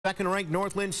Second-ranked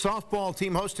North Linn softball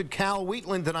team hosted Cal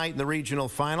Wheatland tonight in the regional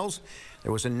finals.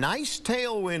 There was a nice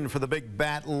tailwind for the big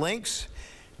bat Lynx.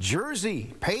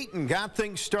 Jersey Peyton got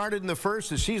things started in the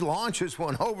first as she launches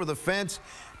one over the fence.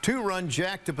 Two-run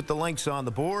jack to put the Lynx on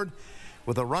the board.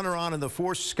 With a runner on in the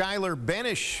fourth, Skylar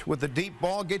Benish with the deep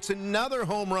ball gets another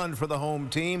home run for the home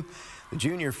team. The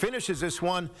junior finishes this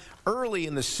one early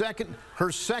in the second,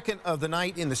 her second of the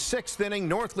night in the sixth inning.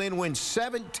 North Linn wins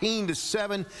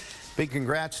 17-7. Big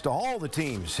congrats to all the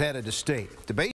teams headed to state.